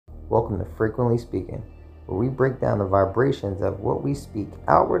Welcome to Frequently Speaking, where we break down the vibrations of what we speak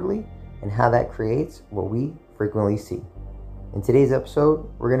outwardly and how that creates what we frequently see. In today's episode,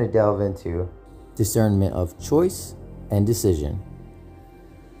 we're going to delve into discernment of choice and decision.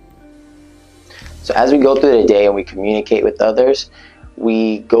 So as we go through the day and we communicate with others,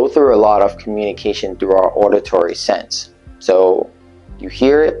 we go through a lot of communication through our auditory sense. So you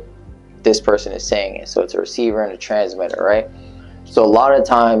hear it, this person is saying it. So it's a receiver and a transmitter, right? So a lot of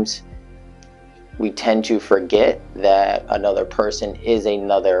times we tend to forget that another person is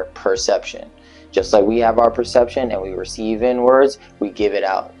another perception. Just like we have our perception and we receive in words, we give it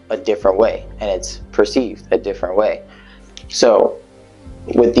out a different way and it's perceived a different way. So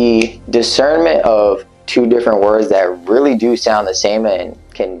with the discernment of two different words that really do sound the same and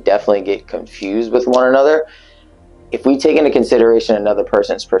can definitely get confused with one another, if we take into consideration another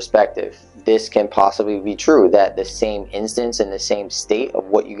person's perspective, this can possibly be true, that the same instance and the same state of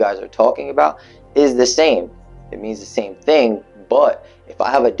what you guys are talking about is the same. It means the same thing, but if I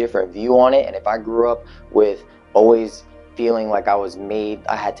have a different view on it, and if I grew up with always feeling like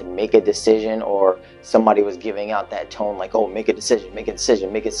I had to make a decision, or somebody was giving out that tone like, oh, make a decision, make a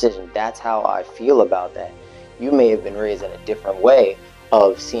decision, make a decision. That's how I feel about that. You may have been raised in a different way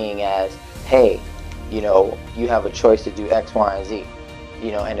of seeing as, hey, you have a choice to do X, Y, and Z,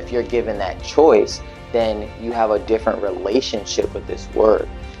 and if you're given that choice, then you have a different relationship with this word.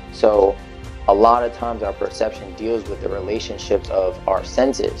 So a lot of times our perception deals with the relationships of our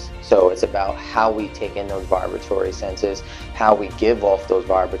senses. So it's about how we take in those vibratory senses, how we give off those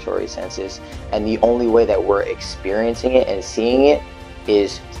vibratory senses. And the only way that we're experiencing it and seeing it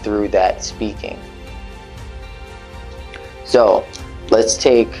is through that speaking. So let's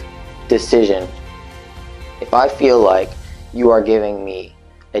take decision. If I feel like you are giving me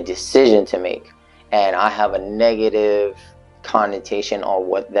a decision to make and I have a negative connotation on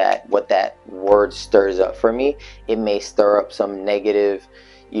what that word stirs up for me, it may stir up some negative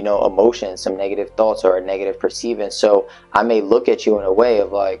emotions, some negative thoughts, or a negative perceivance. So I may look at you in a way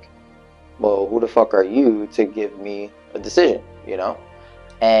of like, well, who the fuck are you to give me a decision,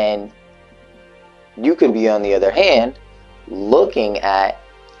 and you could be, on the other hand, looking at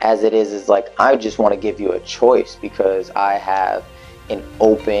as it is like, I just want to give you a choice because I have an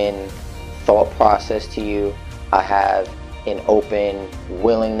open thought process to you, I have an open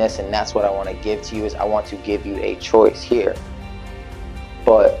willingness, and that's what I want to give to you, is I want to give you a choice here.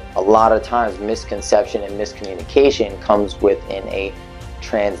 But a lot of times misconception and miscommunication comes within a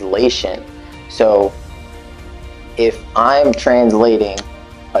translation. So if I'm translating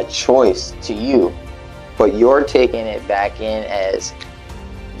a choice to you, but you're taking it back in as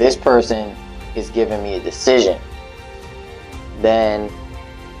this person is giving me a decision, then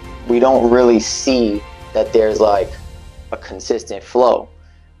we don't really see that there's like a consistent flow.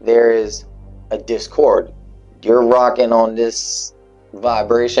 There is a discord. You're rocking on this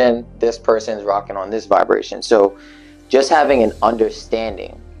vibration, this person's rocking on this vibration. So just having an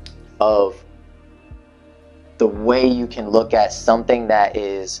understanding of the way you can look at something that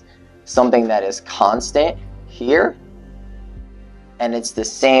is constant here, and it's the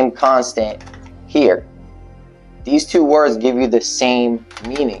same constant here. These two words give you the same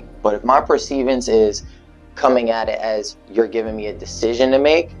meaning, but if my perceivance is coming at it as you're giving me a decision to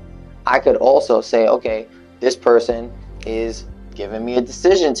make, I could also say, okay, this person is giving me a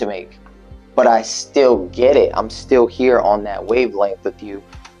decision to make, but I still get it. I'm still here on that wavelength with you,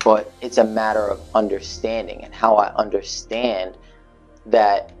 but it's a matter of understanding and how I understand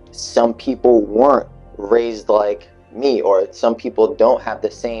that some people weren't raised like me, or some people don't have the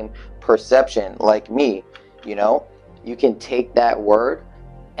same perception like me. You can take that word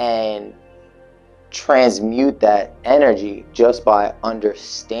and transmute that energy just by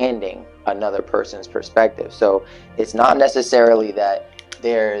understanding another person's perspective. So it's not necessarily that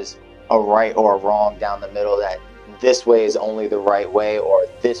there's a right or a wrong down the middle, that this way is only the right way or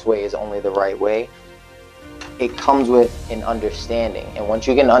this way is only the right way. It comes with an understanding, and once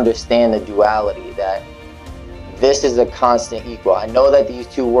you can understand the duality, that this is a constant equal. I know that these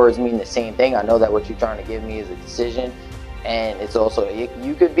two words mean the same thing. I know that what you're trying to give me is a decision, and it's also,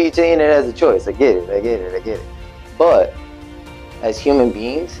 you could be saying it as a choice. I get it. But as human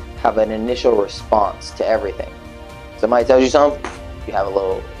beings, have an initial response to everything. Somebody tells you something, you have a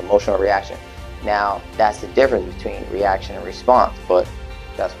little emotional reaction. Now, that's the difference between reaction and response, but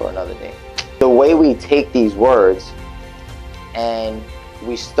that's for another day. The way we take these words and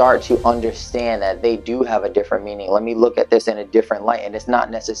we start to understand that they do have a different meaning. Let me look at this in a different light. And it's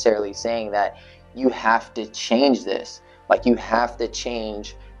not necessarily saying that you have to change this. Like you have to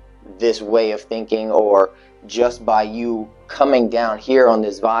change this way of thinking, or just by you coming down here on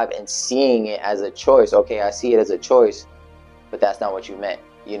this vibe and seeing it as a choice. Okay, I see it as a choice, but that's not what you meant.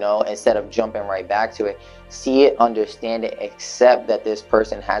 You know, instead of jumping right back to it, see it, understand it, accept that this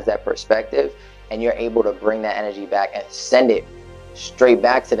person has that perspective, and you're able to bring that energy back and send it straight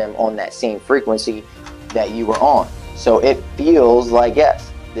back to them on that same frequency that you were on. So it feels like,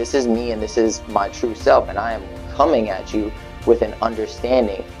 yes, this is me and this is my true self, and I am coming at you with an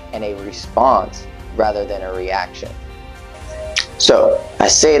understanding and a response rather than a reaction. So I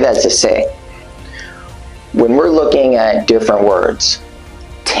say that to say, when we're looking at different words,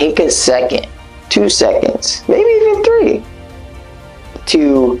 take a second, 2 seconds, maybe even 3,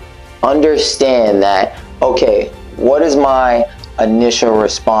 to understand that, okay, what is my initial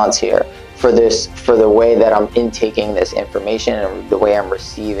response here for this, for the way that I'm intaking this information and the way I'm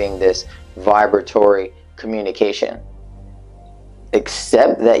receiving this vibratory communication.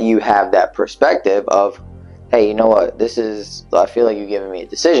 Accept that you have that perspective of, hey, you know what, this is, I feel like you're giving me a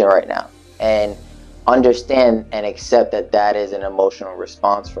decision right now, and understand and accept that that is an emotional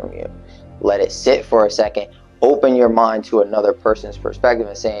response from you. Let it sit for a second, open your mind to another person's perspective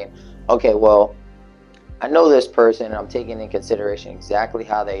and saying, okay, well, I know this person, I'm taking in consideration exactly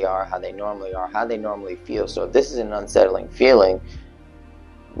how they are, how they normally feel. So if this is an unsettling feeling,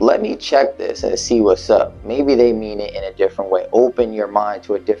 let me check this and see what's up. Maybe they mean it in a different way. Open your mind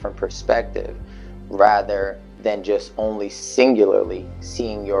to a different perspective rather than just only singularly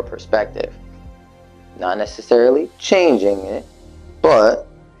seeing your perspective. Not necessarily changing it, but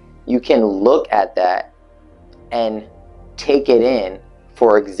you can look at that and take it in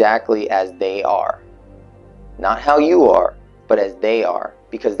for exactly as they are. Not how you are, but as they are,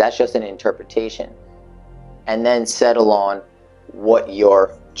 because that's just an interpretation. And then settle on what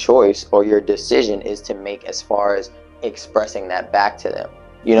your choice or your decision is to make as far as expressing that back to them.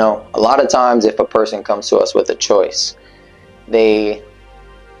 You know, a lot of times if a person comes to us with a choice, if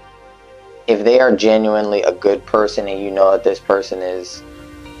they are genuinely a good person and you know that this person is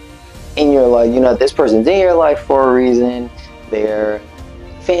in your life, you know this person's in your life for a reason, they're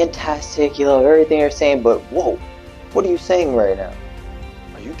fantastic, you love everything they're saying, but whoa, what are you saying right now?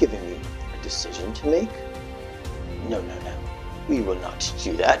 Are you giving me a decision to make? No, we will not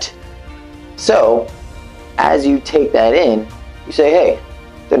do that. So as you take that in, you say, hey,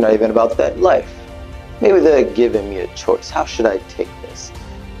 they're not even about that life. Maybe they're giving me a choice. How should I take this?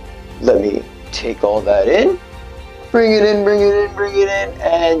 Let me take all that in, bring it in,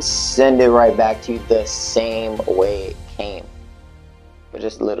 and send it right back to you the same way it came, but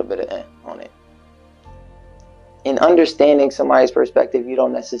just a little bit of on it. In understanding somebody's perspective, you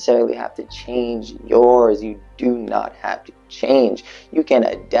don't necessarily have to change yours. You do not have to change. You can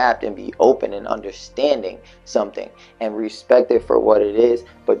adapt and be open and understanding something and respect it for what it is,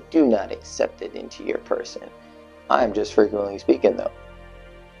 but do not accept it into your person. I'm just frequently speaking though.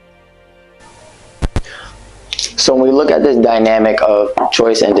 So when we look at this dynamic of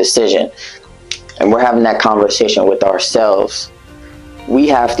choice and decision, and we're having that conversation with ourselves, we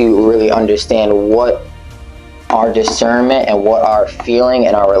have to really understand what our discernment and what our feeling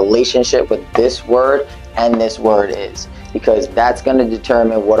and our relationship with this word and this word is, because that's going to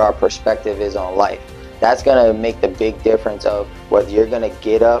determine what our perspective is on life. That's going to make the big difference of whether you're going to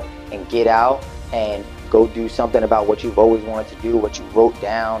get up and get out and go do something about what you've always wanted to do, what you wrote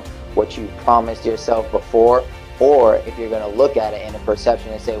down, what you promised yourself before, or if you're going to look at it in a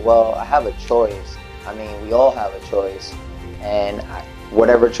perception and say, well, I have a choice. I mean, we all have a choice, and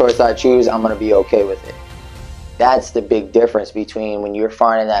whatever choice I choose, I'm going to be okay with it. That's the big difference between when you're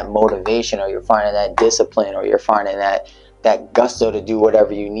finding that motivation, or you're finding that discipline, or you're finding that gusto to do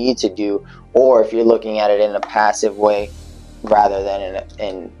whatever you need to do, or if you're looking at it in a passive way rather than in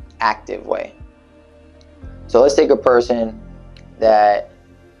an active way. So let's take a person that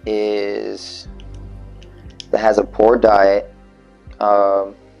has a poor diet,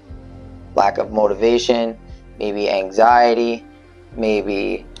 lack of motivation, maybe anxiety,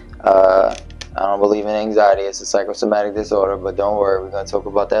 maybe I don't believe in anxiety, it's a psychosomatic disorder, but don't worry, we're going to talk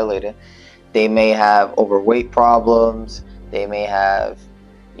about that later. They may have overweight problems, they may have,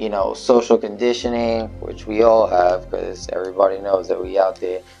 you know, social conditioning, which we all have, because everybody knows that we out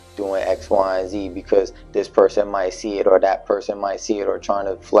there doing X, Y, and Z because this person might see it, or that person might see it, or trying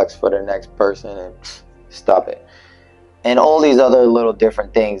to flex for the next person, and stop it. And all these other little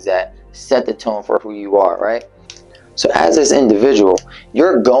different things that set the tone for who you are, right? So as this individual,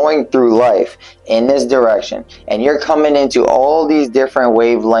 you're going through life in this direction, and you're coming into all these different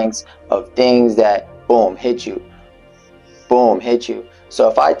wavelengths of things that, boom, hit you. Boom, hit you. So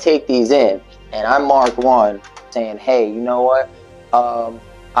if I take these in and I mark one saying, hey, you know what?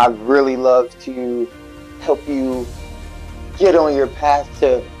 I'd really love to help you get on your path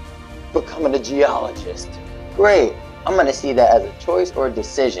to becoming a geologist. Great. I'm going to see that as a choice or a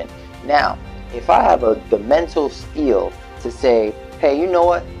decision. Now, if I have the mental steel to say, hey, you know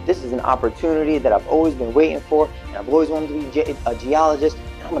what? This is an opportunity that I've always been waiting for, and I've always wanted to be a geologist,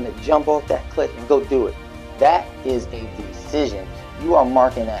 and I'm going to jump off that cliff and go do it. That is a decision. You are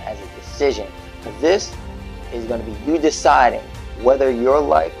marking that as a decision, because this is going to be you deciding whether your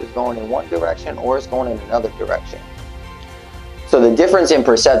life is going in one direction or it's going in another direction. So the difference in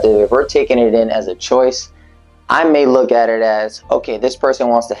perceptive, if we're taking it in as a choice, I may look at it as, okay, this person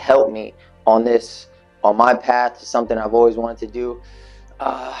wants to help me on my path to something I've always wanted to do.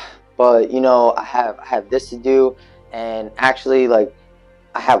 But you know, I have this to do, and actually, like,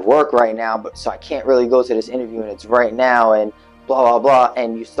 I have work right now, but so I can't really go to this interview, and it's right now, and blah blah blah.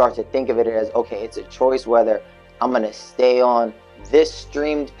 And you start to think of it as, okay, it's a choice whether I'm gonna stay on this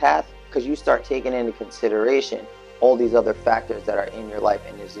streamed path, because you start taking into consideration all these other factors that are in your life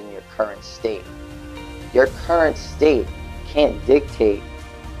and is in your current state. Your current state can't dictate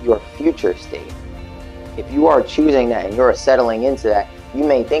your future state. If you are choosing that and you're settling into that, you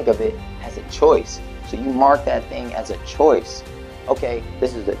may think of it as a choice. So you mark that thing as a choice. Okay,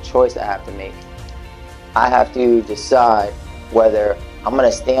 this is a choice I have to make. I have to decide whether I'm going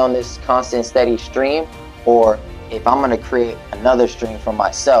to stay on this constant, steady stream, or if I'm going to create another stream for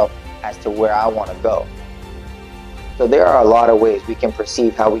myself as to where I want to go. So there are a lot of ways we can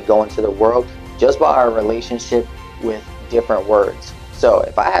perceive how we go into the world just by our relationship with different words. So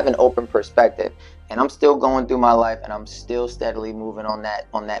if I have an open perspective and I'm still going through my life and I'm still steadily moving on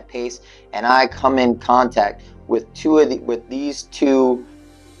that pace, and I come in contact with these two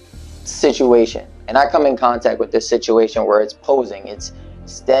situations, and I come in contact with this situation where it's posing, it's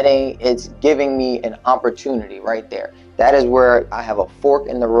steady, it's giving me an opportunity right there. That is where I have a fork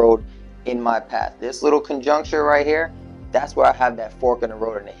in the road in my path. This little conjuncture right here, that's where I have that fork in the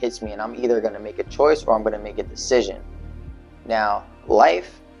road, and it hits me, and I'm either going to make a choice or I'm going to make a decision. Now,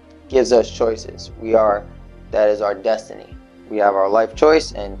 life gives us choices. That is our destiny. We have our life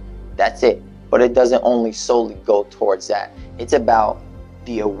choice, and that's it. But it doesn't only solely go towards that. It's about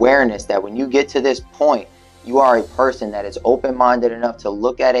the awareness that when you get to this point, you are a person that is open-minded enough to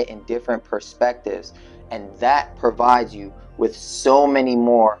look at it in different perspectives, and that provides you with so many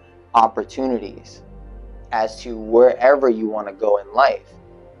more opportunities as to wherever you want to go in life,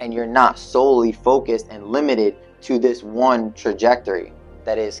 and you're not solely focused and limited to this one trajectory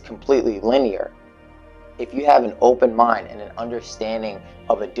that is completely linear. If you have an open mind and an understanding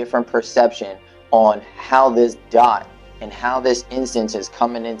of a different perception on how this dot and how this instance is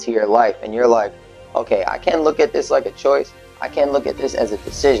coming into your life, and you're like, okay, I can look at this like a choice, I can look at this as a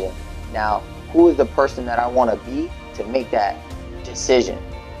decision. Now, who is the person that I want to be to make that decision?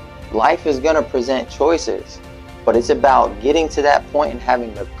 Life is going to present choices, but it's about getting to that point and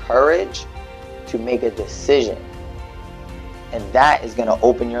having the courage to make a decision. And that is going to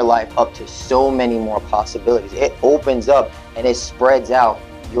open your life up to so many more possibilities. It opens up and it spreads out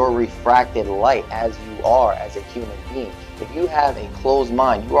your refracted light as you are as a human being. If you have a closed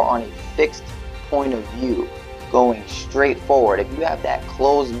mind, you are on a fixed point of view going straight forward. If you have that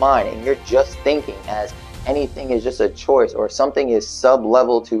closed mind and you're just thinking as anything is just a choice, or something is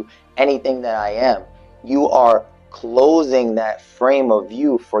sub-level to anything that I am, you are closing that frame of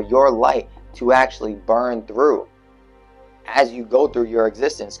view for your light to actually burn through as you go through your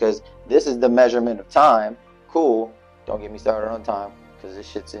existence, because this is the measurement of time. Cool, don't get me started on time, because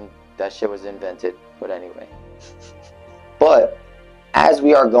that shit was invented, but anyway. But as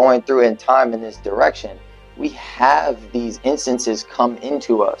we are going through in time in this direction, we have these instances come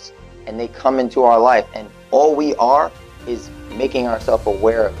into us, and they come into our life, and all we are is making ourselves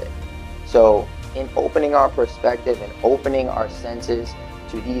aware of it. So in opening our perspective and opening our senses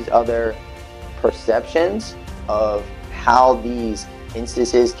to these other perceptions of how these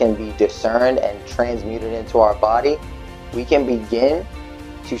instances can be discerned and transmuted into our body, we can begin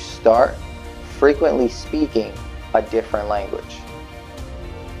to start frequently speaking a different language.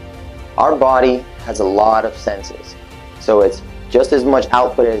 Our body has a lot of senses, so it's just as much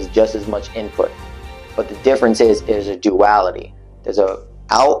output as just as much input. But the difference is there's a duality. There's a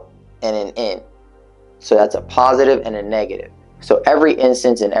out and an in. So that's a positive and a negative. So every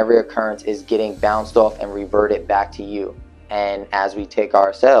instance and every occurrence is getting bounced off and reverted back to you. And as we take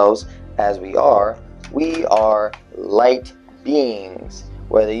ourselves as we are light beings.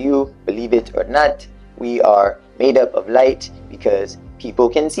 Whether you believe it or not, we are made up of light because people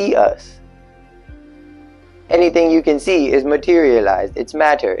can see us. Anything you can see is materialized. It's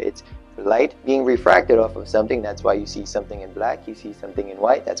matter. It's light being refracted off of something. That's why you see something in black, you see something in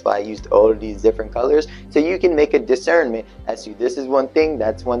white. That's why I used all of these different colors, so you can make a discernment as to this is one thing,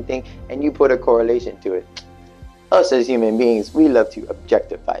 that's one thing, and you put a correlation to it. Us as human beings, we love to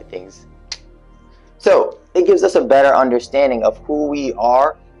objectify things. So it gives us a better understanding of who we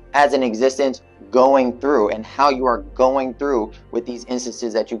are as an existence going through, and how you are going through with these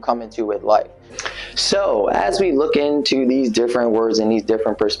instances that you come into with life. So as we look into these different words and these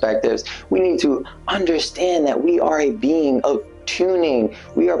different perspectives, we need to understand that we are a being of tuning.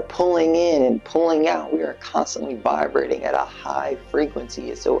 We are pulling in and pulling out. We are constantly vibrating at a high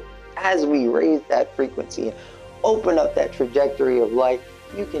frequency. So as we raise that frequency and open up that trajectory of light,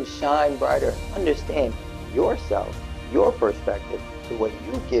 you can shine brighter, understand yourself, your perspective, to what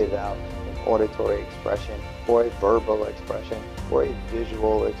you give out in auditory expression, or a verbal expression, or a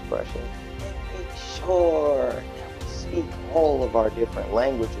visual expression. And make sure that we speak all of our different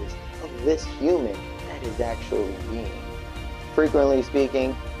languages of this human that is actually being. Frequently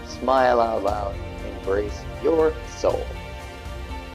speaking, smile out loud, embrace your soul.